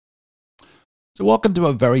So welcome to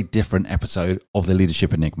a very different episode of the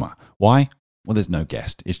Leadership Enigma. Why? Well, there's no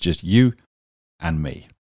guest. It's just you and me.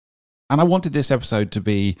 And I wanted this episode to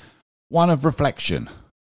be one of reflection,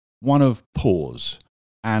 one of pause,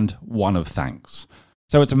 and one of thanks.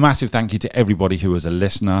 So it's a massive thank you to everybody who is a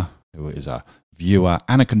listener, who is a viewer,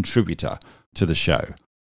 and a contributor to the show.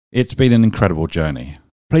 It's been an incredible journey.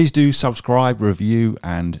 Please do subscribe, review,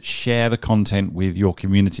 and share the content with your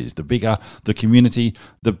communities. The bigger the community,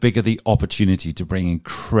 the bigger the opportunity to bring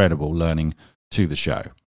incredible learning to the show.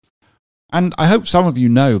 And I hope some of you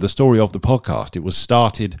know the story of the podcast. It was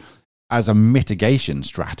started as a mitigation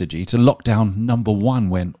strategy to lockdown number one,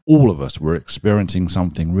 when all of us were experiencing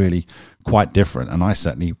something really quite different. And I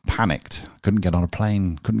certainly panicked. Couldn't get on a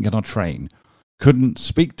plane, couldn't get on a train, couldn't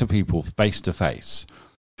speak to people face to face.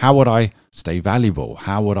 How would I stay valuable?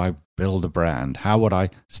 How would I build a brand? How would I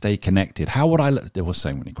stay connected? There were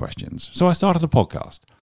so many questions. So I started a podcast.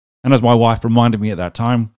 And as my wife reminded me at that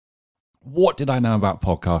time, what did I know about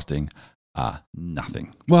podcasting?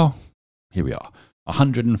 Nothing. Well, here we are,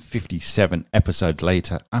 157 episodes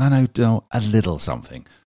later, and I know a little something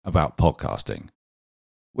about podcasting.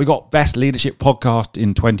 We got Best Leadership Podcast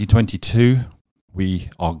in 2022. We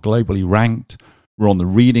are globally ranked. We're on the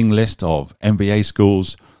reading list of MBA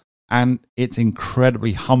schools, and it's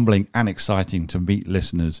incredibly humbling and exciting to meet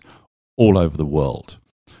listeners all over the world.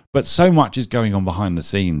 But so much is going on behind the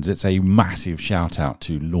scenes. It's a massive shout out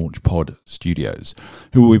to LaunchPod Studios,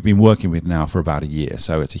 who we've been working with now for about a year.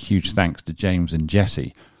 So it's a huge thanks to James and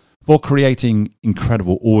Jesse for creating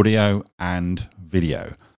incredible audio and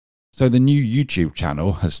video. So the new YouTube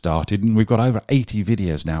channel has started, and we've got over 80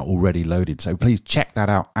 videos now already loaded. So please check that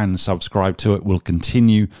out and subscribe to it. We'll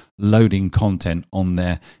continue loading content on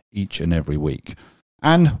there each and every week.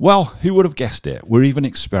 And, well, who would have guessed it? We're even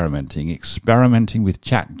experimenting with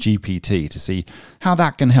ChatGPT to see how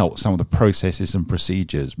that can help some of the processes and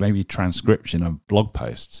procedures, maybe transcription of blog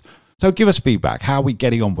posts. So give us feedback. How are we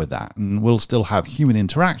getting on with that? And we'll still have human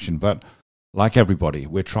interaction, but like everybody,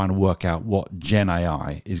 we're trying to work out what Gen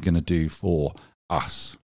AI is going to do for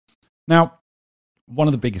us. Now, one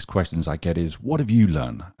of the biggest questions I get is, what have you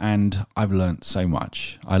learned? And I've learned so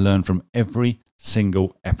much. I learn from every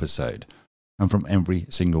single episode and from every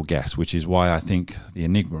single guest, which is why I think the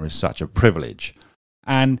Enigma is such a privilege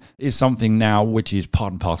and is something now which is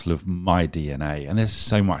part and parcel of my DNA. And there's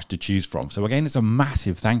so much to choose from. So again, it's a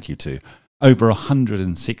massive thank you to over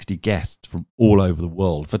 160 guests from all over the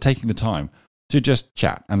world for taking the time to just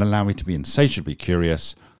chat and allow me to be insatiably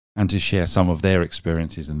curious and to share some of their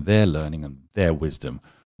experiences and their learning and their wisdom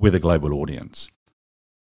with a global audience.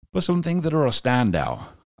 But some things that are a standout,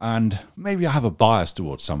 and maybe I have a bias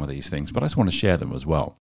towards some of these things, but I just want to share them as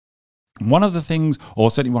well. One of the things, or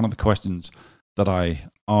certainly one of the questions that I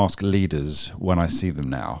ask leaders when I see them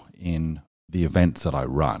now in the events that I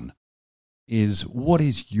run, is what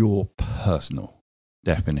is your personal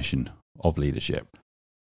definition of leadership?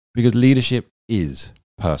 Because leadership is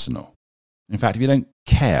personal. In fact, if you don't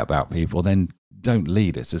care about people, then don't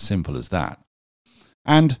lead. It's as simple as that.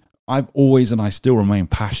 And I've always, and I still remain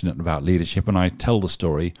passionate about leadership, and I tell the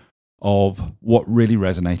story of what really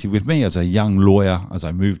resonated with me as a young lawyer as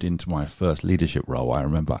I moved into my first leadership role. I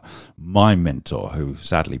remember my mentor, who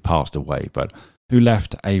sadly passed away, but who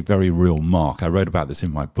left a very real mark. I wrote about this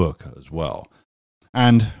in my book as well.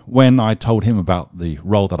 And when I told him about the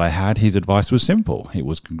role that I had, his advice was simple. It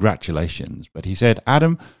was congratulations. But he said,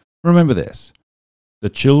 Adam, remember this. The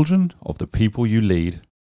children of the people you lead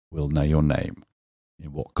will know your name.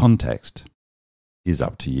 In what context is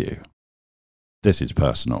up to you. This is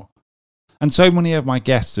personal. And so many of my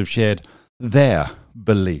guests have shared their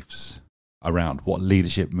beliefs around what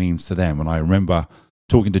leadership means to them. And I remember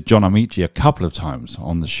talking to John Amici a couple of times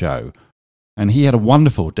on the show, and he had a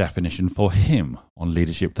wonderful definition for him on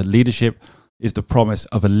leadership, that leadership is the promise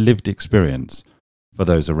of a lived experience for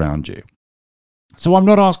those around you. So I'm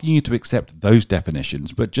not asking you to accept those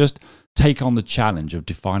definitions, but just take on the challenge of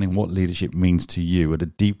defining what leadership means to you at a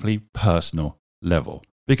deeply personal level,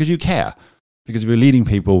 because you care. Because if you're leading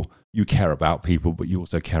people, you care about people, but you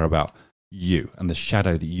also care about you and the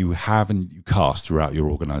shadow that you have and you cast throughout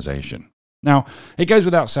your organization. Now, it goes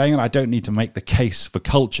without saying, and I don't need to make the case for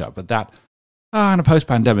culture, but that in a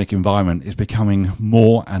post-pandemic environment is becoming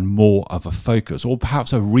more and more of a focus, or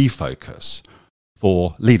perhaps a refocus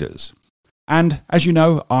for leaders. And as you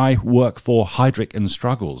know, I work for Heidrick &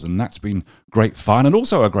 Struggles, and that's been great fun and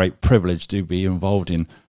also a great privilege to be involved in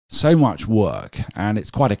so much work. And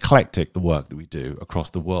it's quite eclectic, the work that we do across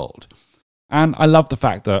the world. And I love the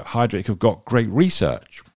fact that Heidrick have got great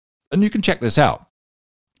research. And you can check this out.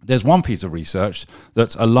 There's one piece of research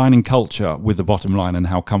that's aligning culture with the bottom line and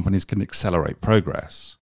how companies can accelerate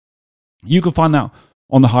progress. You can find that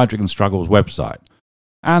on the Heidrick & Struggles website.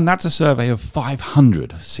 And that's a survey of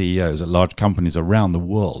 500 CEOs at large companies around the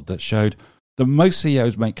world that showed that most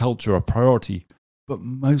CEOs make culture a priority, but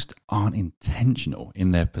most aren't intentional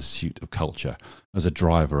in their pursuit of culture as a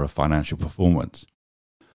driver of financial performance.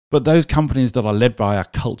 But those companies that are led by a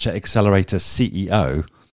culture accelerator CEO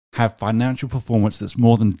have financial performance that's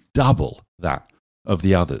more than double that of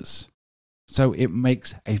the others. So it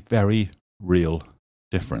makes a very real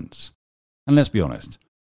difference. And let's be honest,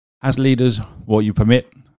 as leaders, what you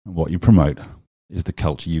permit and what you promote is the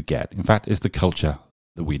culture you get. In fact, it's the culture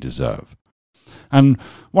that we deserve. And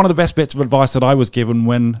one of the best bits of advice that I was given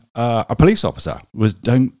when a police officer was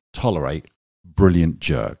don't tolerate brilliant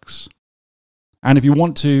jerks. And if you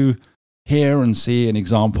want to hear and see an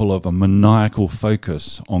example of a maniacal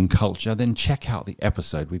focus on culture, then check out the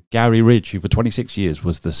episode with Gary Ridge, who for 26 years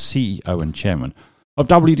was the CEO and chairman of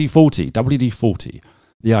WD-40. WD-40,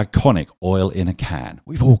 the iconic oil in a can.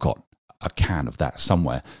 We've all got a can of that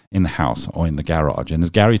somewhere in the house or in the garage. And as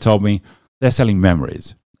Gary told me, they're selling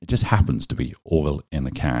memories. It just happens to be oil in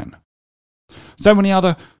a can. So many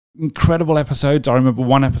other incredible episodes. I remember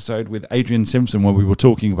one episode with Adrian Simpson where we were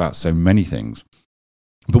talking about so many things.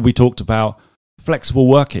 But we talked about flexible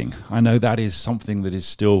working. I know that is something that is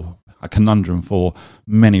still a conundrum for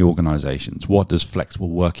many organizations. What does flexible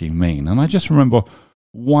working mean? And I just remember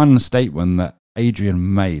one statement that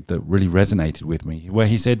Adrian made that really resonated with me, where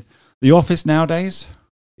he said, the office nowadays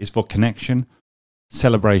is for connection,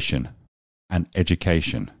 celebration, and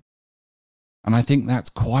education. And I think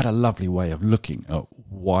that's quite a lovely way of looking at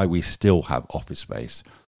why we still have office space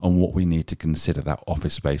and what we need to consider that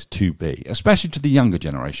office space to be, especially to the younger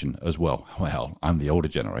generation as well. Well, I'm the older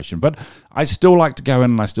generation, but I still like to go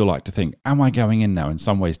in and I still like to think, am I going in now in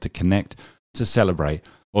some ways to connect, to celebrate,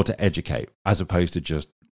 or to educate, as opposed to just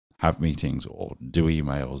have meetings or do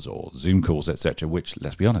emails or Zoom calls, etc., which,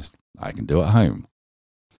 let's be honest, I can do at home.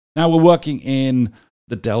 Now we're working in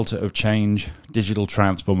the delta of change. Digital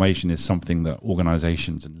transformation is something that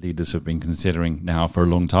organizations and leaders have been considering now for a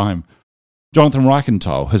long time. Jonathan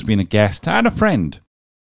Reichenthal has been a guest and a friend.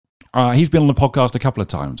 He's been on the podcast a couple of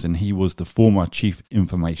times, and he was the former Chief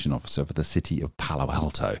Information Officer for the city of Palo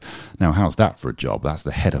Alto. Now, how's that for a job? That's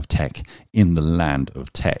the head of tech in the land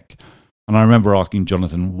of tech. And I remember asking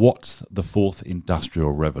Jonathan, what's the fourth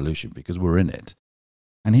industrial revolution? Because we're in it.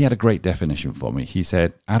 And he had a great definition for me. He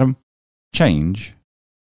said, Adam, change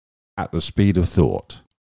at the speed of thought,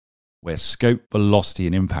 where scope, velocity,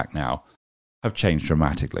 and impact now have changed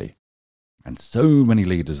dramatically. And so many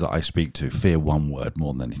leaders that I speak to fear one word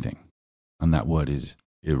more than anything, and that word is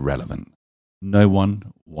irrelevant. No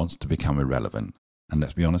one wants to become irrelevant. And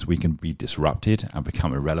let's be honest, we can be disrupted and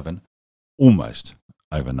become irrelevant almost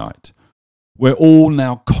overnight. We're all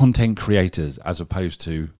now content creators as opposed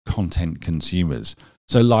to content consumers.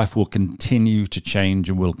 So life will continue to change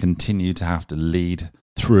and we'll continue to have to lead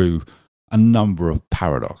through a number of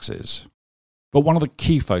paradoxes. But one of the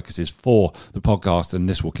key focuses for the podcast, and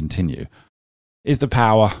this will continue, is the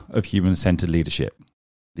power of human-centered leadership,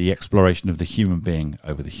 the exploration of the human being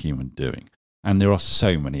over the human doing. And there are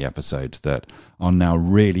so many episodes that are now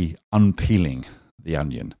really unpeeling the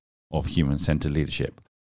onion of human-centered leadership.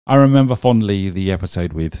 I remember fondly the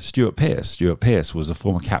episode with Stuart Pearce. Stuart Pearce was a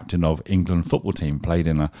former captain of England football team, played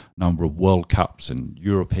in a number of World Cups and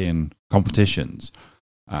European competitions.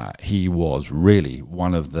 He was really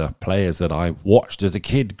one of the players that I watched as a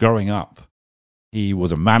kid growing up. He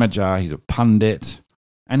was a manager, he's a pundit,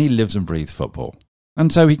 and he lives and breathes football.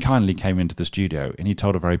 And so he kindly came into the studio and he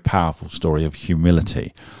told a very powerful story of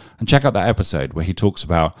humility. And check out that episode where he talks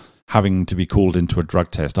about having to be called into a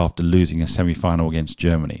drug test after losing a semi-final against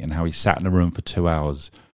Germany, and how he sat in a room for 2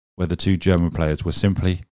 hours where the two German players were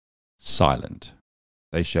simply silent.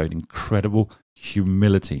 They showed incredible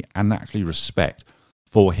humility and actually respect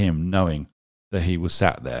for him, knowing that he was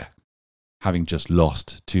sat there having just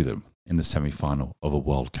lost to them in the semi-final of a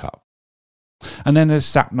World Cup. And then there's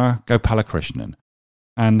Sapna Gopalakrishnan,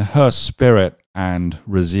 and her spirit and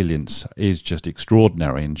resilience is just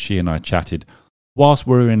extraordinary. And she and I chatted whilst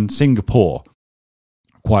we were in Singapore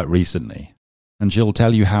quite recently. And she'll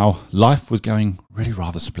tell you how life was going really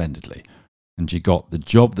rather splendidly. And she got the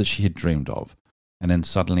job that she had dreamed of. And then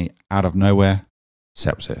suddenly, out of nowhere,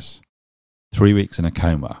 sepsis. 3 weeks in a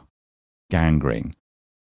coma, gangrene.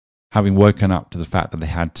 Having woken up to the fact that they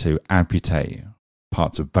had to amputate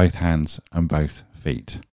parts of both hands and both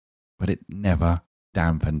feet. But it never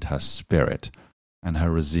dampened her spirit and her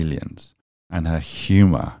resilience and her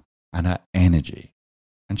humor and her energy.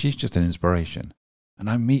 And she's just an inspiration. And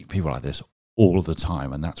I meet people like this all the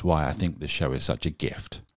time, and that's why I think this show is such a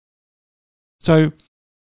gift. So,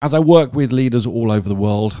 as I work with leaders all over the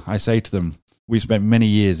world, I say to them, we've spent many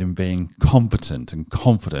years in being competent and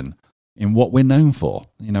confident in what we're known for.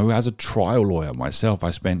 As a trial lawyer myself, I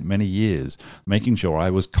spent many years making sure I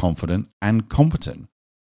was confident and competent.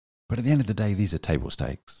 But at the end of the day, these are table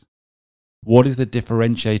stakes. What is the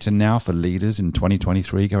differentiator now for leaders in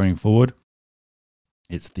 2023 going forward?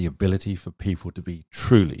 It's the ability for people to be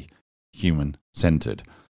truly human-centered.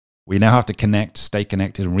 We now have to connect, stay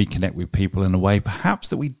connected, and reconnect with people in a way perhaps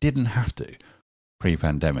that we didn't have to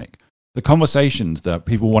pre-pandemic. The conversations that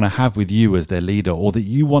people want to have with you as their leader, or that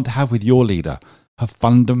you want to have with your leader, have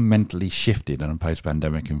fundamentally shifted in a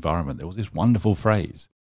post-pandemic environment. There was this wonderful phrase: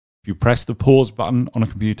 if you press the pause button on a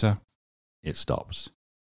computer, it stops.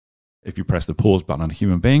 If you press the pause button on a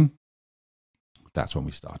human being, that's when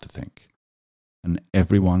we start to think. And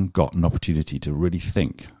everyone got an opportunity to really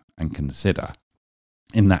think and consider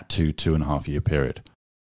in that 2.5 year period.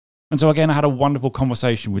 And so again, I had a wonderful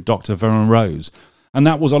conversation with Dr. Veron Rose, and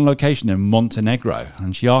that was on location in Montenegro.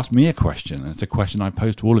 And she asked me a question, and it's a question I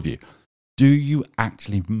pose to all of you. Do you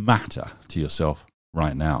actually matter to yourself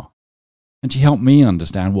right now? And she helped me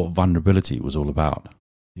understand what vulnerability was all about.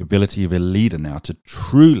 The ability of a leader now to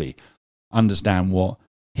truly understand what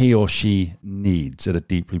he or she needs at a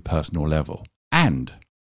deeply personal level, and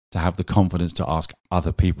to have the confidence to ask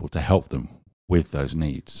other people to help them with those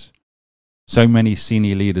needs. So many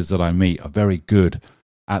senior leaders that I meet are very good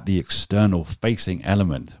at the external facing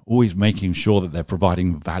element, always making sure that they're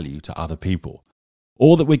providing value to other people,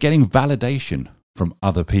 or that we're getting validation from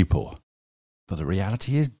other people. But the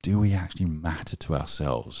reality is, do we actually matter to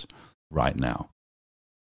ourselves right now?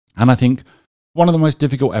 And I think one of the most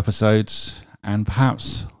difficult episodes, and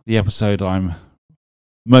perhaps the episode I'm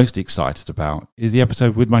most excited about, is the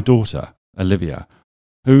episode with my daughter, Olivia,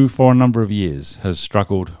 who for a number of years has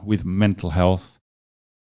struggled with mental health.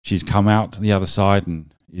 She's come out the other side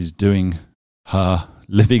and is living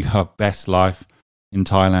her best life in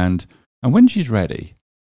Thailand. And when she's ready,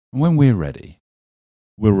 and when we're ready,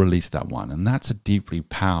 we'll release that one. And that's a deeply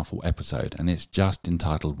powerful episode, and it's just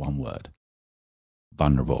entitled one word: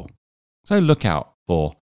 vulnerable. So look out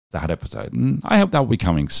for that episode, and I hope that will be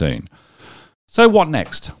coming soon. So what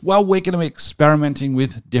next? Well, we're going to be experimenting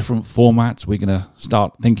with different formats. We're going to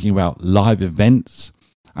start thinking about live events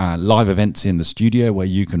in the studio where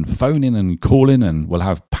you can phone in and call in, and we'll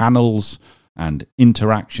have panels and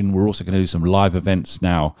interaction. We're also going to do some live events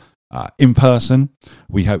now in person.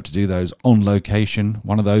 We hope to do those on location.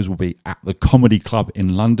 One of those will be at the Comedy Club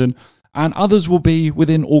in London, and others will be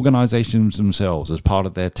within organisations themselves as part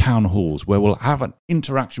of their town halls, where we'll have an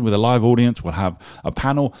interaction with a live audience, we'll have a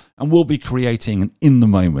panel, and we'll be creating an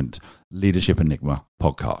in-the-moment Leadership Enigma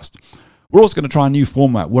podcast. We're also going to try a new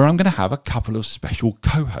format where I'm going to have a couple of special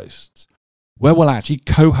co-hosts, where we'll actually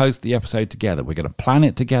co-host the episode together. We're going to plan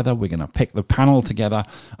it together, we're going to pick the panel together,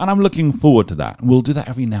 and I'm looking forward to that. And we'll do that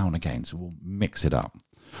every now and again, so we'll mix it up.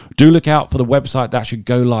 Do look out for the website. That should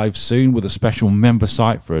go live soon with a special member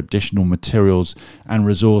site for additional materials and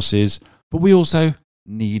resources. But we also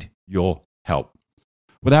need your help.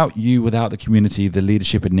 Without you, without the community, the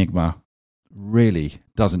Leadership Enigma really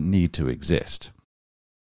doesn't need to exist.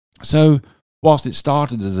 So, whilst it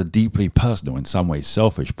started as a deeply personal, in some ways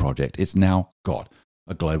selfish project, it's now got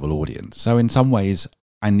a global audience. So in some ways,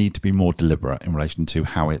 I need to be more deliberate in relation to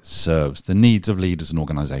how it serves the needs of leaders and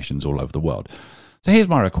organizations all over the world. So here's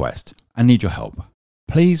my request. I need your help.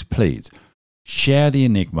 Please, please share the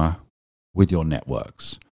Enigma with your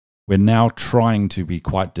networks. We're now trying to be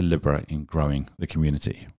quite deliberate in growing the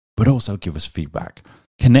community, but also give us feedback.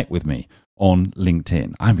 Connect with me on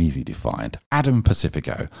LinkedIn. I'm easy to find, Adam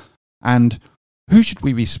Pacifico. And who should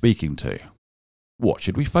we be speaking to? What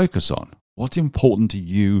should we focus on? What's important to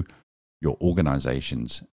you, your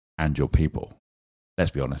organizations, and your people? Let's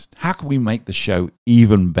be honest. How can we make the show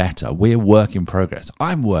even better? We're work in progress.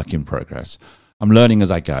 I'm work in progress. I'm learning as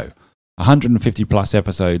I go. 150 plus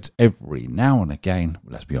episodes every now and again.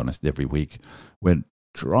 Let's be honest, every week. We're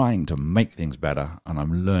trying to make things better, and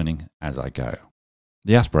I'm learning as I go.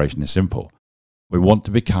 The aspiration is simple. We want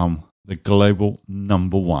to become the global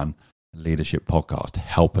 #1 leadership podcast.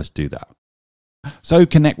 Help us do that. So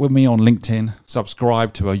connect with me on LinkedIn.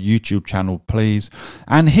 Subscribe to our YouTube channel, please.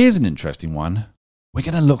 And here's an interesting one. We're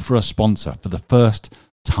going to look for a sponsor for the first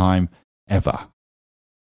time ever.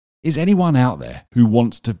 Is anyone out there who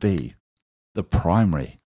wants to be the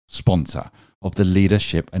primary sponsor of the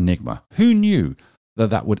Leadership Enigma? Who knew that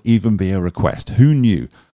that would even be a request? Who knew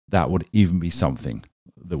that would even be something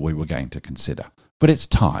that we were going to consider? But it's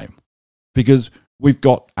time, because we've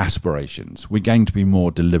got aspirations. We're going to be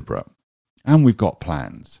more deliberate. And we've got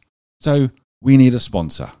plans. So we need a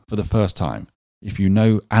sponsor for the first time. If you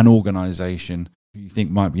know an organisation who you think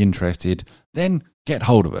might be interested, then get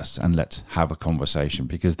hold of us and let's have a conversation,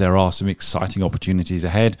 because there are some exciting opportunities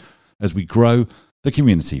ahead as we grow the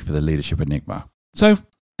community for the Leadership Enigma. So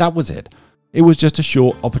that was it. It was just a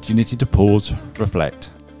short opportunity to pause,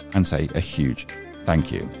 reflect, and say a huge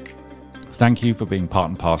thank you. Thank you for being part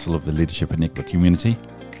and parcel of the Leadership Enigma community.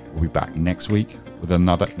 We'll be back next week with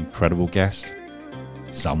another incredible guest,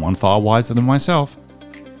 someone far wiser than myself.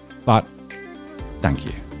 But thank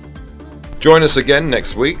you. Join us again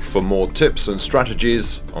next week for more tips and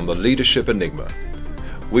strategies on the Leadership Enigma.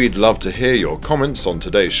 We'd love to hear your comments on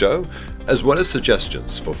today's show, as well as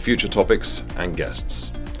suggestions for future topics and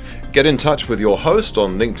guests. Get in touch with your host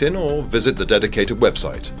on LinkedIn or visit the dedicated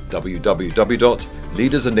website,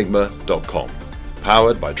 www.leadersenigma.com,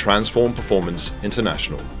 powered by Transform Performance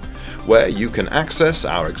International, where you can access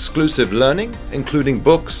our exclusive learning, including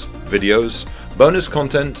books, videos, bonus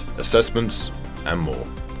content, assessments, and more.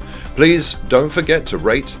 Please don't forget to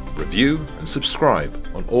rate, review, and subscribe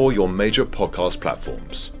on all your major podcast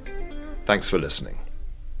platforms. Thanks for listening.